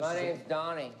My name's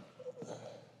Donny.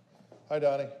 Hi,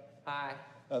 Donny. Hi.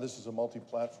 Now, this is a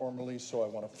multi-platform release, so I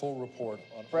want a full report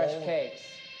on Fresh all... cakes.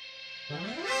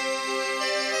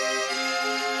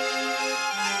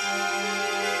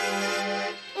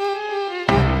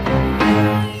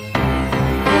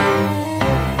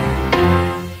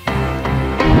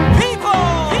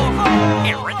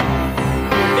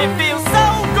 It feels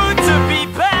so good to be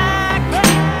back.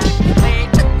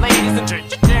 Ladies and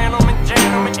gentlemen,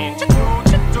 introduce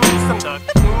some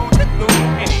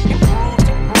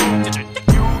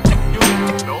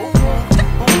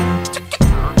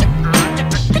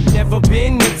never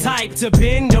been the type to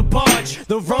bend or budge.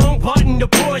 The wrong button to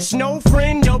push. No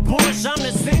friend or bush. I'm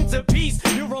the centerpiece.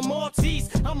 You're a Maltese.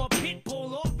 I'm a pit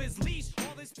bull off his leash.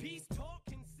 All this peace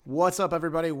talking. What's up,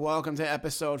 everybody? Welcome to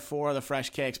episode 4 of the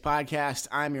Fresh Cakes podcast.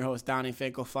 I'm your host, Donny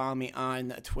Finkel. Follow me on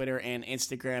Twitter and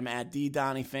Instagram at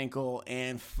 @DonnyFinkel,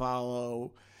 and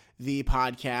follow the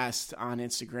podcast on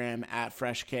Instagram at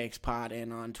Fresh Cakes Pod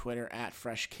and on Twitter at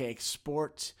Fresh Cakes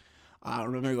Sport.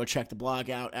 Remember to go check the blog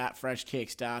out at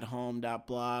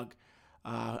freshcakes.home.blog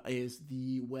is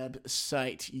the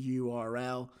website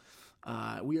URL.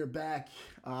 We are back.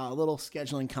 A little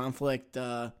scheduling conflict.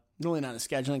 Really not a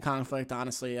scheduling conflict.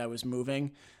 Honestly, I was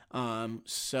moving.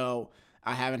 So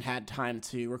I haven't had time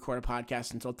to record a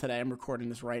podcast until today. I'm recording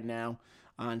this right now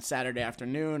on Saturday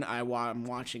afternoon. I'm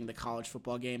watching the college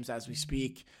football games as we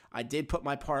speak. I did put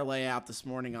my parlay out this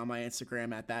morning on my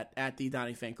Instagram at the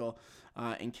Donny Finkel,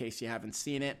 in case you haven't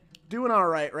seen it. Doing all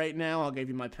right now. I'll give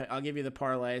you the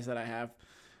parlays that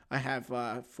I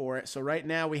have for it. So right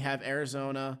now we have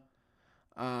Arizona.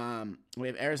 We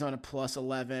have Arizona plus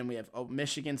 11. We have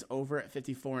Michigan's over at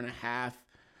 54.5.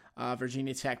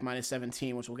 Virginia Tech minus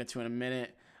 17, which we'll get to in a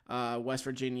minute. West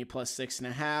Virginia plus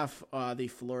 6.5. The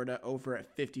Florida over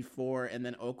at 54, and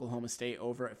then Oklahoma State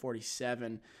over at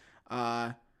 47.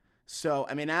 So,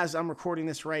 I mean, as I'm recording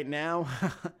this right now,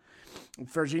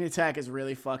 Virginia Tech is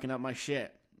really fucking up my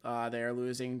shit. They're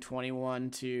losing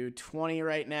 21-20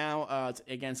 right now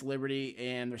against Liberty,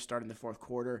 and they're starting the fourth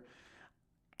quarter.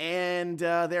 And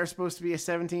they're supposed to be a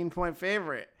 17-point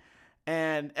favorite.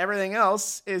 And everything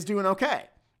else is doing okay.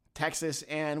 Texas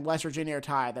and West Virginia are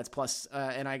tied. That's plus,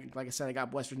 and like I said, I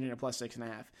got West Virginia plus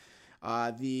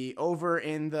 6.5. The over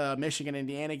in the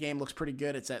Michigan-Indiana game looks pretty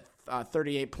good. It's at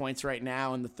 38 points right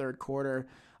now in the third quarter.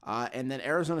 And then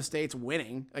Arizona State's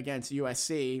winning against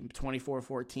USC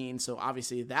 24-14. So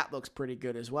obviously that looks pretty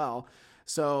good as well.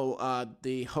 So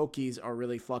the Hokies are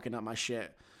really fucking up my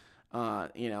shit.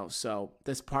 So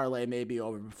this parlay may be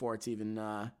over before it's even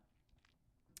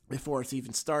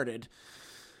started.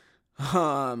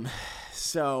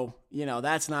 So,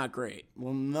 that's not great.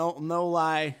 Well, no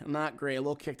lie, not great. A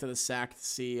little kick to the sack to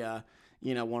see,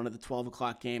 one of the 12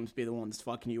 o'clock games be the one that's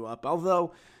fucking you up.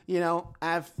 Although, the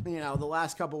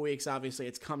last couple weeks, obviously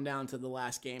it's come down to the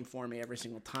last game for me every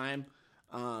single time.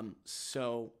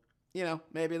 So,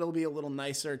 maybe it'll be a little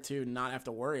nicer to not have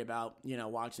to worry about,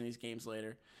 watching these games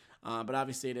later. But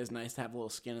obviously it is nice to have a little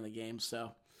skin in the game.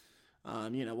 So,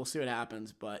 we'll see what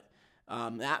happens. But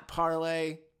that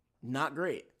parlay, not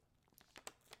great.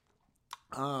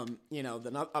 A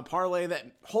parlay that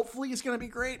hopefully is going to be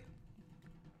great.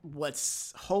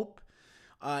 Let's hope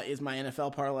is my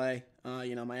NFL parlay. My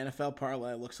NFL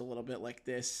parlay looks a little bit like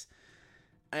this.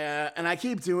 And I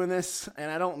keep doing this, and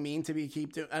I don't mean to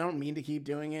keep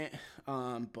doing it.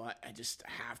 But I just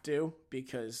have to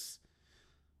because,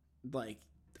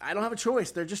 I don't have a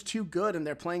choice. They're just too good, and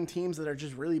they're playing teams that are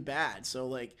just really bad. So,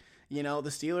 the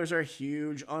Steelers are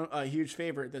a huge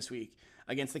favorite this week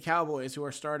against the Cowboys, who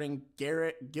are starting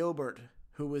Garrett Gilbert,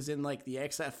 who was in, the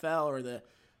XFL or the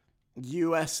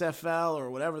USFL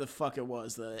or whatever the fuck it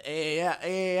was, the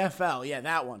AAFL. Yeah,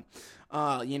 that one.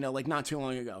 Not too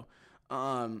long ago.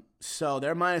 So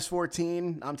they're minus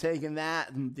 14. I'm taking that.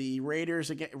 The Raiders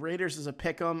is a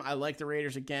pick 'em. I like the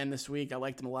Raiders again this week. I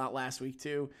liked them a lot last week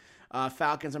too.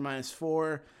 Falcons are minus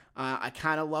 4. I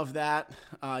kind of love that,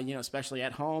 especially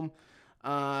at home.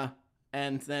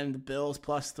 And then the Bills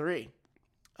plus 3.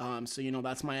 So,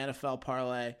 that's my NFL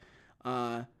parlay.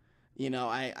 Like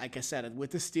I said,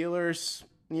 with the Steelers,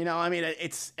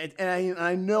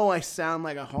 I know I sound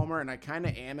like a homer, and I kind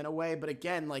of am in a way, but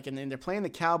again, and then they're playing the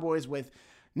Cowboys with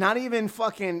not even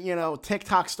fucking,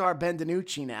 TikTok star Ben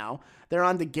DiNucci now. They're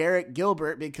on to Garrett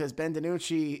Gilbert because Ben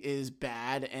DiNucci is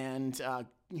bad, and,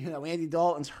 Andy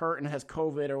Dalton's hurt and has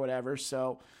COVID or whatever.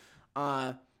 So,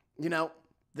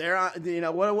 they're on,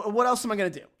 what else am I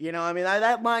going to do?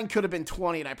 That line could have been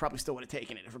 20 and I probably still would have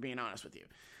taken it, if we're being honest with you.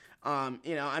 The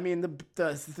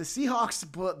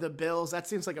Seahawks, the Bills, that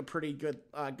seems like a pretty good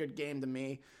game to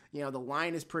me. The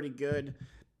line is pretty good.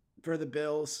 for the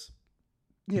Bills.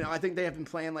 I think they have been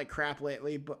playing like crap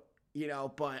lately, but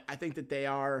I think that they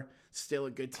are still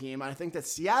a good team. I think that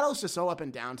Seattle's just so up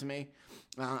and down to me.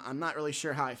 I'm not really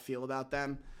sure how I feel about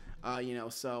them.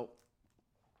 So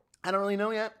I don't really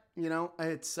know yet.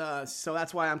 It's so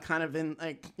that's why I'm kind of in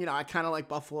like, I kind of like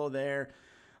Buffalo there.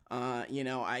 I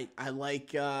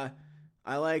like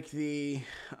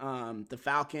the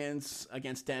Falcons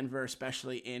against Denver,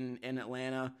 especially in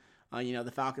Atlanta.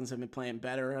 The Falcons have been playing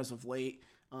better as of late.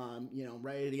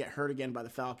 Ready to get hurt again by the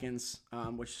Falcons,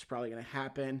 which is probably going to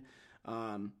happen.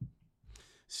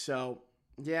 So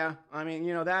yeah, I mean,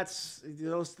 that's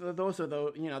those are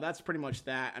the, that's pretty much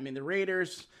that. I mean, the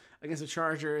Raiders against the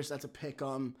Chargers, that's a pick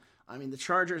 'em. I mean,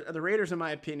 the Raiders, in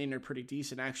my opinion, are pretty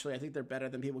decent, actually. I think they're better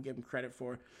than people give them credit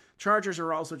for. Chargers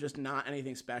are also just not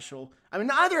anything special. I mean,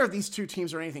 neither of these two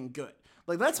teams are anything good.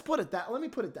 Like, let me put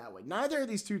it that way. Neither of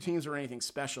these two teams are anything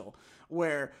special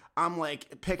where I'm,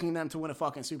 like, picking them to win a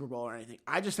fucking Super Bowl or anything.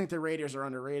 I just think the Raiders are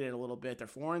underrated a little bit. They're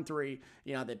 4-3.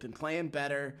 They've been playing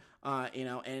better,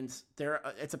 and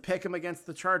it's a pick 'em against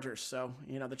the Chargers. So,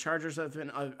 the Chargers have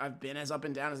been as up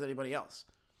and down as anybody else.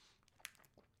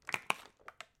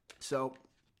 So,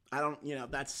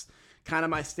 that's kind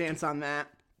of my stance on that.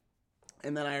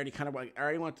 And then I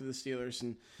already went to the Steelers.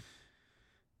 And,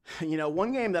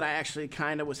 one game that I actually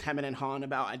kind of was hemming and hawing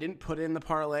about, I didn't put in the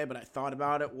parlay, but I thought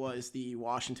about it, was the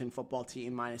Washington football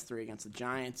team -3 against the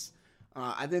Giants.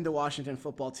 I think the Washington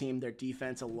football team, their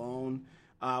defense alone,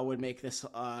 would make this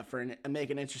make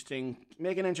an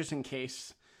interesting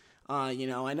case.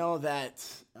 I know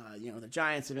that the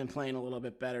Giants have been playing a little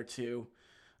bit better too.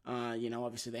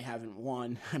 Obviously they haven't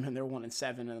won. I mean, they're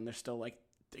 1-7, and they're still like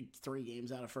 3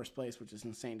 games out of first place, which is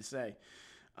insane to say.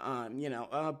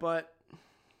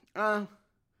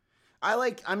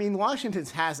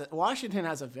 Washington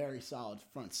has a very solid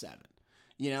front seven.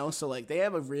 So like they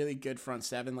have a really good front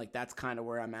seven. Like that's kind of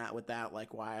where I'm at with that.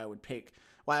 Like why I would take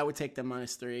them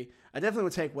 -3. I definitely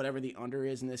would take whatever the under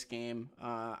is in this game.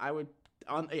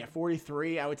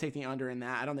 43. I would take the under in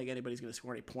that. I don't think anybody's going to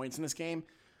score any points in this game.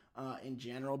 In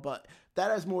general, but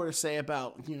that has more to say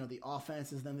about the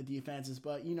offenses than the defenses.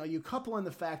 But you couple in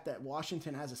the fact that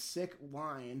Washington has a sick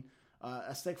line,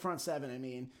 a sick front seven. I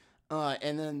mean,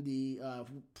 and then the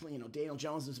Daniel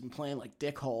Jones has been playing like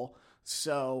dickhole.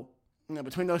 So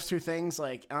between those two things,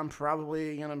 like I'm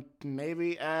probably gonna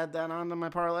maybe add that onto my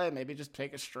parlay. Maybe just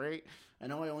take it straight. I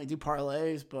know I only do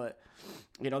parlays, but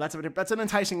that's an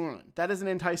enticing line. That is an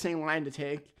enticing line to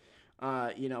take.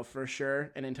 For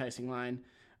sure, an enticing line.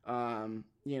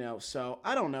 So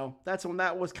I don't know.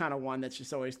 That was kind of one that's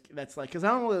just always, that's like, cause I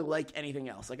don't really like anything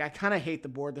else. Like I kind of hate the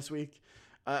board this week.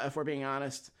 If we're being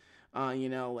honest,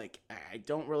 like I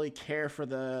don't really care for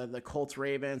the Colts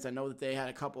Ravens. I know that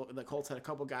the Colts had a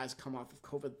couple guys come off of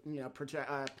COVID,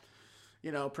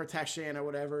 protection or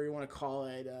whatever you want to call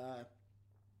it.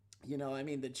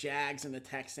 The Jags and the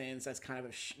Texans, that's kind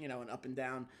of an up and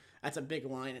down. That's a big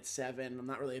line at 7. I'm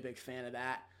not really a big fan of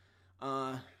that.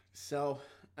 Those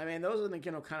are the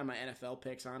kind of my NFL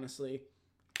picks, honestly.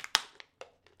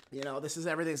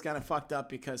 Everything's kind of fucked up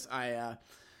because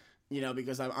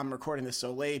because I'm recording this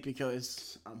so late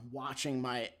because I'm watching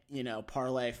my,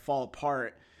 parlay fall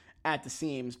apart at the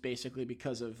seams, basically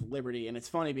because of Liberty. And it's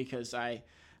funny because I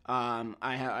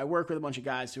work with a bunch of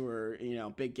guys who are,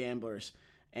 big gamblers.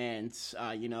 And,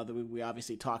 we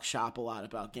obviously talk shop a lot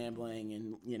about gambling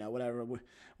and,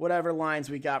 whatever lines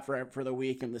we got for the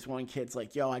week. And this one kid's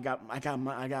like, yo, I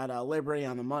got Liberty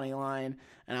on the money line.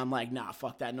 And I'm like, nah,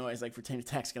 fuck that noise. Like Virginia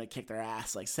Tech's going to kick their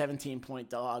ass. Like 17-point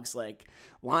dogs. Like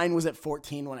line was at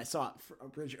 14 when I saw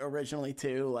it originally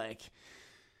too. Like,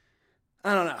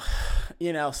 I don't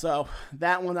know, so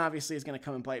that one obviously is going to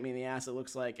come and bite me in the ass. It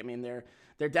looks like,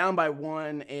 they're down by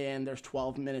 1 and there's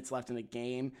 12 minutes left in the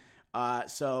game.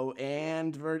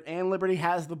 And Liberty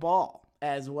has the ball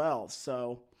as well.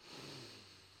 So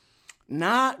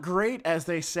not great, as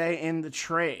they say in the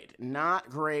trade. Not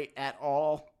great at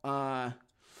all.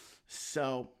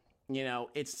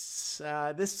 It's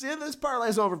this parlay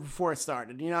is over before it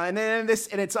started. And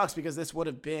it sucks because this would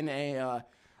have been a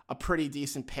pretty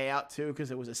decent payout too,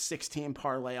 because it was a 16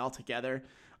 parlay altogether.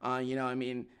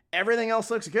 Everything else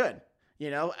looks good.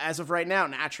 As of right now,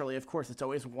 naturally, of course, it's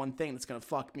always one thing that's going to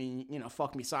fuck me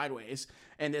sideways.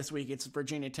 And this week it's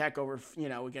Virginia Tech over,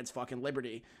 against fucking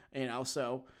Liberty,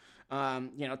 so,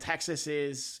 Texas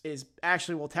is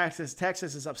actually,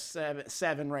 Texas is up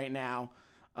 7 right now.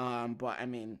 But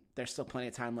there's still plenty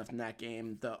of time left in that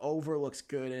game. The over looks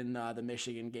good in the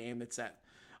Michigan game. It's at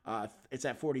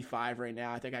 45 right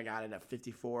now. I think I got it at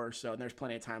 54. So there's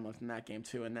plenty of time left in that game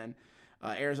too. And then,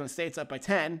 Arizona State's up by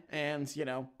 10 and,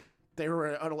 They were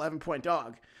an 11-point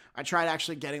dog. I tried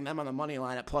actually getting them on the money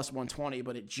line at plus 120,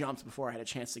 but it jumped before I had a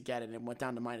chance to get it and went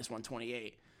down to minus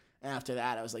 128. And after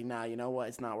that, I was like, nah, you know what?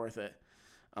 It's not worth it.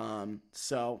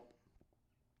 So,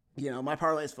 my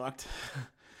parlay is fucked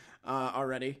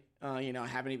already. I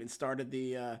haven't even started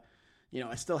the,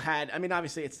 I still had,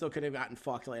 obviously it still could have gotten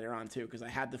fucked later on too, because I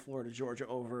had the Florida-Georgia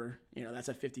over, that's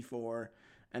at 54.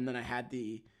 And then I had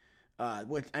the,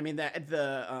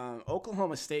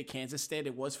 Oklahoma State, Kansas State,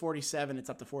 it was 47. It's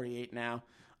up to 48 now.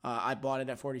 I bought it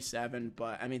at 47,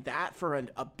 but that for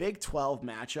a Big 12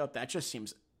 matchup, that just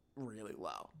seems really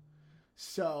low.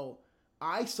 So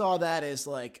I saw that as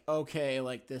like, okay,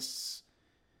 like this,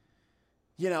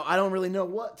 I don't really know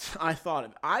what I thought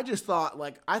of it. I just thought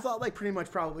like pretty much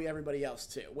probably everybody else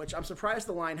too, which I'm surprised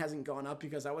the line hasn't gone up,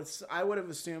 because I would have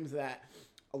assumed that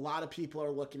a lot of people are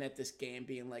looking at this game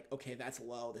being like, okay, that's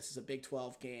low. This is a Big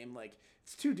 12 game. Like,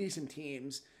 it's two decent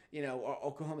teams.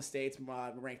 Oklahoma State's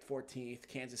ranked 14th.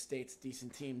 Kansas State's a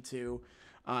decent team too.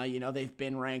 They've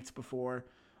been ranked before.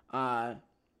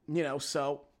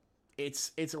 So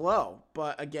it's low.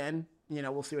 But again,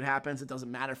 we'll see what happens. It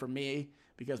doesn't matter for me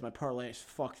because my parlay is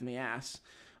fucked in the ass.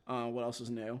 What else is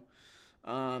new?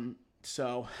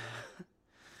 So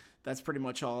that's pretty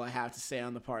much all I have to say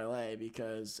on the parlay,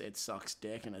 because it sucks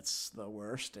dick and it's the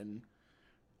worst. And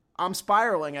I'm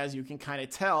spiraling, as you can kind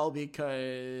of tell,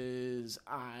 because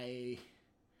I'm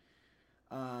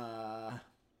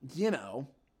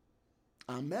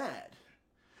mad.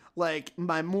 Like,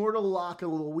 my mortal lock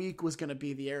of the week was going to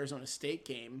be the Arizona State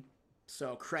game,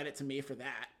 so credit to me for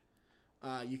that.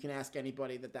 You can ask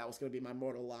anybody that was going to be my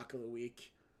mortal lock of the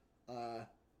week.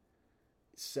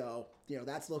 So,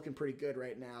 that's looking pretty good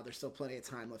right now. There's still plenty of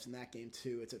time left in that game,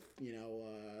 too. It's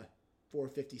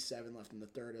 4:57 left in the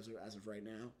third as of right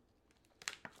now.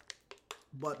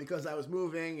 But because I was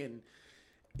moving and,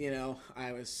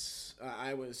 I was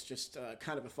just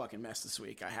kind of a fucking mess this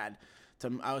week.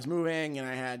 I was moving and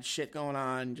I had shit going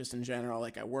on just in general.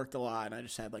 Like, I worked a lot and I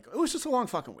just had it was just a long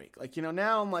fucking week. Like,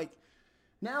 now I'm like,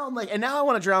 and now I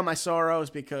want to drown my sorrows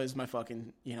because my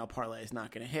fucking, parlay is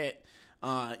not going to hit.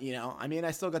 I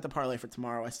still got the parlay for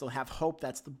tomorrow. I still have hope.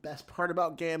 That's the best part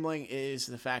about gambling, is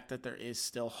the fact that there is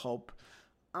still hope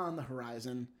on the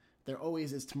horizon. There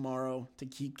always is tomorrow to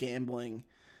keep gambling,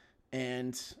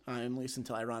 and at least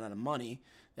until I run out of money,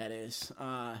 that is.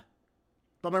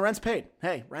 But my rent's paid.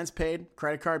 Hey, rent's paid,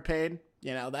 credit card paid.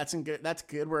 That's good. That's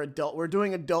good. We're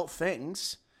doing adult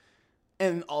things,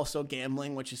 and also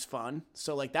gambling, which is fun.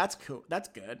 So that's cool. That's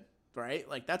good, right?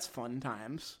 That's fun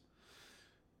times.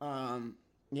 And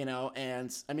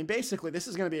basically this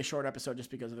is going to be a short episode just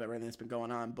because of everything that's been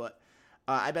going on, but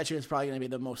I bet you it's probably going to be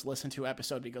the most listened to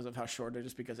episode because of how short it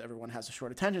is, because everyone has a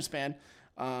short attention span.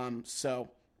 So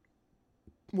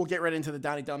we'll get right into the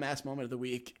Donny Dumbass moment of the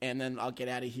week, and then I'll get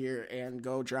out of here and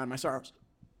go drown my sorrows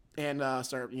and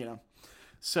start,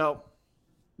 So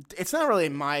it's not really a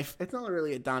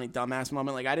Donny Dumbass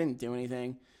moment. Like, I didn't do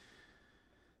anything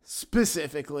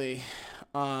specifically.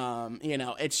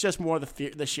 It's just more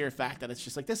the sheer fact that it's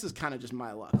just like, this is kind of just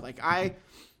my luck. Like, I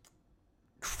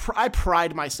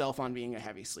pride myself on being a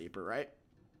heavy sleeper, right?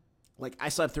 Like, I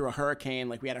slept through a hurricane.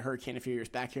 Like, we had a hurricane a few years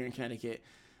back here in Connecticut.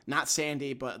 Not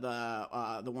Sandy, but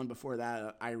the one before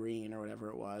that, Irene or whatever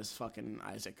it was. Fucking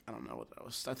Isaac. I don't know what that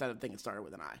was. I think it started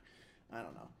with an I. I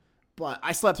don't know. But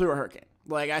I slept through a hurricane.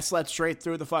 Like, I slept straight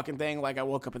through the fucking thing. Like, I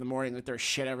woke up in the morning, like, there's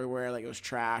shit everywhere. Like, it was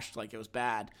trashed. Like, it was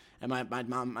bad. And my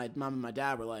mom and my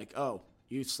dad were like, oh,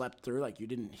 you slept through? Like, you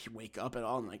didn't wake up at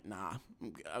all? I'm like, nah,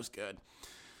 I was good.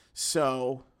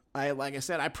 So, like I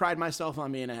said, I pride myself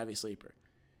on being a heavy sleeper.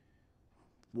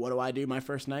 What do I do my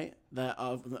first night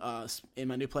in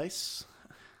my new place?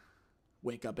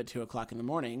 Wake up at 2 o'clock in the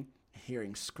morning,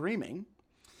 hearing screaming.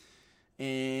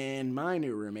 And my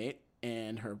new roommate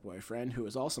and her boyfriend, who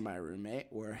is also my roommate,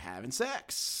 were having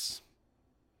sex.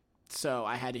 So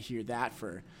I had to hear that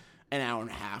for an hour and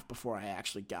a half before I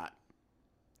actually got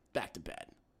back to bed.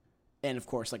 And of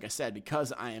course, like I said,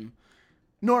 because I am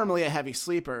normally a heavy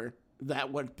sleeper,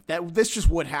 this just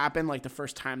would happen. Like, the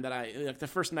first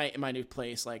night in my new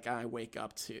place, like, I wake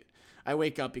up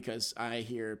because I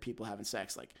hear people having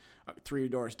sex, like, 3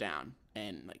 doors down,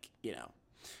 and it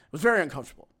was very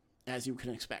uncomfortable, as you can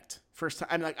expect. First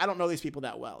time, I don't know these people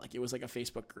that well. Like, it was like a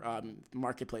Facebook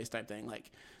marketplace type thing.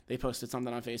 Like, they posted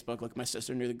something on Facebook. Like, my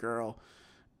sister knew the girl,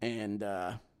 and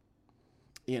that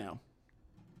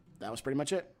was pretty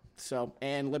much it. So,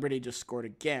 and Liberty just scored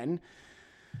again.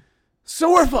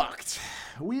 So we're fucked.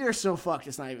 We are so fucked.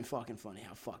 It's not even fucking funny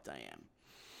how fucked I am.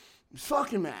 I'm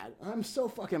fucking mad. I'm so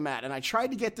fucking mad. And I tried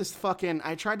to get this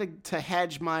I tried to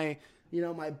hedge my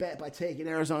my bet by taking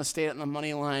Arizona State on the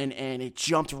money line, and it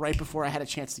jumped right before I had a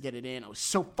chance to get it in. I was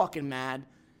so fucking mad.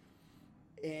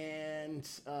 And,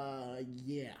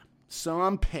 yeah. So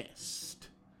I'm pissed.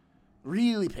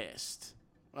 Really pissed.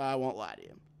 I won't lie to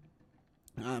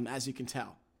you. As you can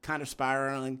tell. Kind of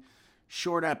spiraling.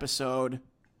 Short episode.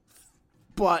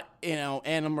 But, and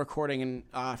I'm recording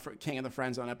for King of the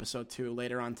Friends on episode 2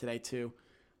 later on today, too.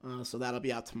 So that'll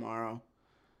be out tomorrow.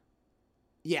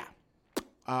 Yeah.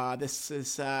 This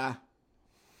is, I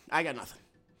got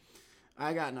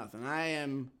nothing. I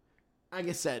am, like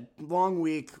I said, long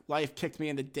week. Life kicked me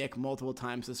in the dick multiple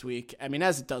times this week. I mean,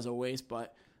 as it does always,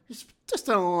 but just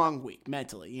a long week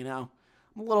mentally, I'm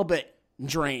a little bit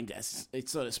drained,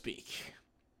 so to speak.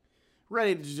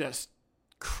 Ready to just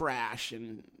crash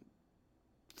and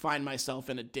find myself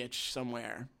in a ditch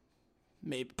somewhere,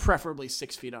 maybe preferably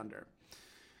 6 feet under.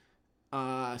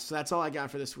 So that's all I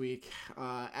got for this week.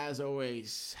 As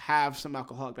always, have some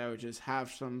alcoholic beverages,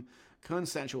 have some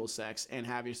consensual sex, and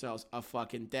have yourselves a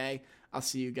fucking day. I'll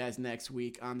see you guys next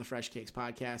week on the Fresh Cakes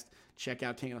podcast. Check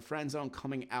out King of the Friend Zone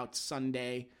coming out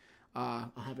Sunday.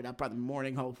 I'll have it up by the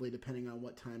morning, hopefully, depending on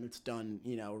what time it's done,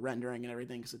 rendering and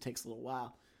everything, because it takes a little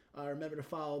while. Remember to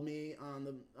follow me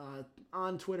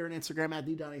on Twitter and Instagram at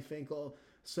 @DonnyFinkel.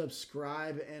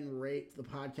 Subscribe and rate the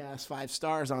podcast 5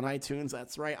 stars on iTunes.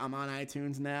 That's right, I'm on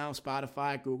iTunes now,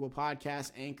 Spotify, Google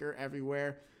Podcasts, Anchor,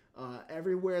 everywhere.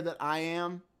 Everywhere that I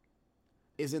am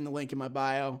is in the link in my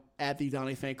bio at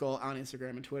 @DonnyFinkel on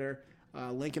Instagram and Twitter.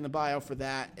 Link in the bio for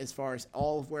that, as far as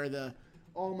all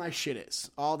my shit is.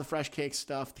 All the Fresh Cake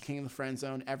stuff, the King of the Friend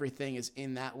Zone, everything is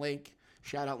in that link.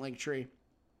 Shout out Linktree.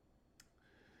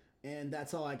 And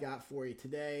that's all I got for you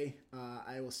today.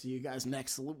 I will see you guys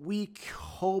next week.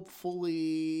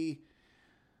 Hopefully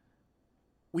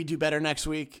we do better next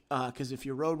week, because if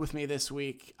you rode with me this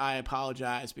week, I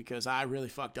apologize, because I really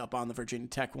fucked up on the Virginia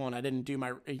Tech one. I didn't do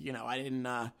my, I didn't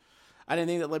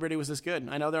think that Liberty was this good.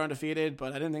 I know they're undefeated,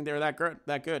 but I didn't think they were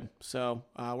that good. So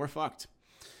we're fucked.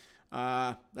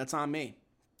 That's on me.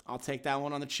 I'll take that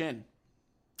one on the chin.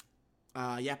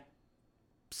 Yeah.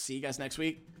 See you guys next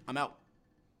week. I'm out.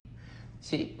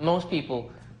 See, most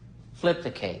people flip the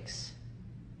cakes.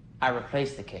 I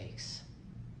replace the cakes.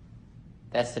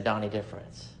 That's the Donny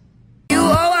difference.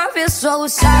 I feel so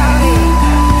sorry.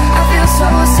 I feel so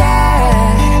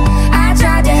sad. I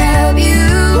tried to help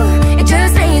you. It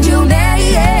just made you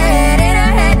mad. And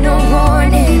I had no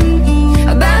warning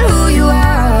about who you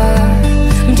are.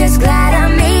 I'm just glad I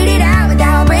made it out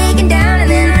without breaking down, and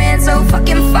then ran so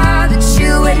fucking far that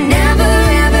you would never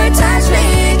ever touch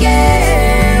me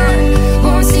again.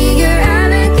 Won't see your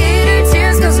alligator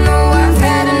tears, 'cause no, I've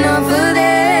had enough of them.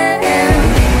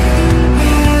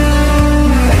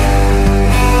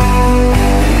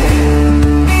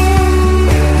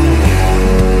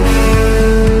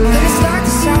 Gonna start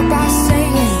this out by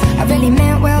saying I really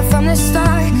meant well from the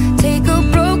start. Take a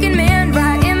broken man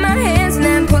right in my hands and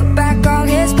then put back all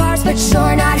his parts. But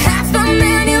you're not half the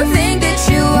man you think that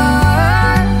you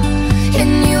are,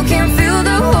 and you can feel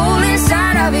the hole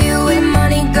inside of you with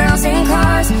money, girls, and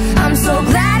cars. I'm so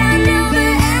glad I never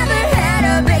ever had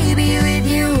a baby with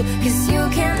you, 'cause you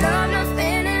can't love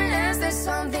nothing unless there's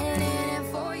something in it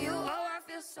for you. Oh, I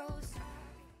feel so sad.